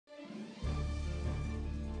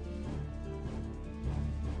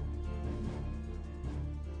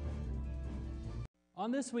On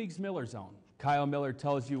this week's Miller Zone, Kyle Miller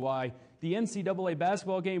tells you why the NCAA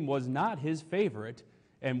basketball game was not his favorite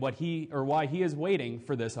and why he is waiting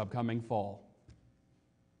for this upcoming fall.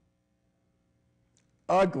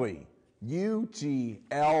 Ugly.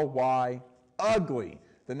 U-G-L-Y. Ugly.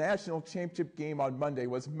 The national championship game on Monday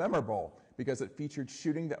was memorable because it featured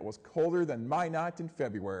shooting that was colder than Minot in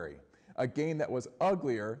February. A game that was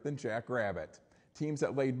uglier than Jackrabbit. Teams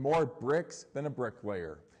that laid more bricks than a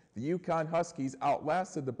bricklayer. The UConn Huskies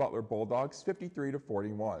outlasted the Butler Bulldogs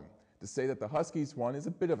 53-41. To say that the Huskies won is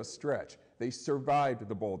a bit of a stretch. They survived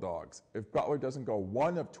the Bulldogs. If Butler doesn't go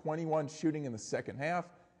 1 of 21 shooting in the second half,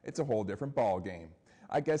 it's a whole different ball game.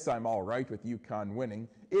 I guess I'm all right with UConn winning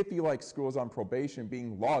if you like schools on probation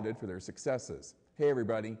being lauded for their successes. Hey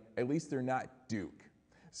everybody, at least they're not Duke.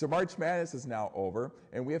 So March Madness is now over,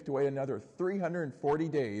 and we have to wait another 340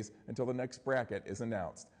 days until the next bracket is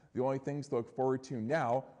announced. The only things to look forward to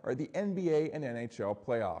now are the NBA and NHL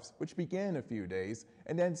playoffs, which begin in a few days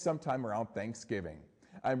and end sometime around Thanksgiving.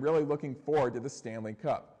 I'm really looking forward to the Stanley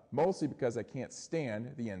Cup, mostly because I can't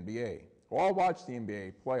stand the NBA. Well, I'll watch the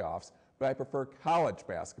NBA playoffs, but I prefer college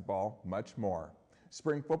basketball much more.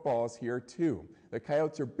 Spring football is here too. The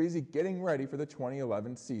Coyotes are busy getting ready for the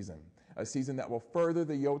 2011 season, a season that will further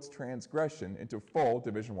the Yotes' transgression into full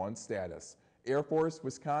Division I status. Air Force,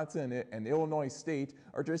 Wisconsin, and Illinois State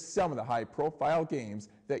are just some of the high-profile games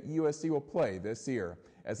that USC will play this year.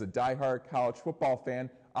 As a die-hard college football fan,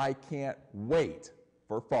 I can't wait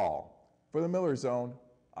for fall. For the Miller Zone,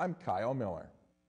 I'm Kyle Miller.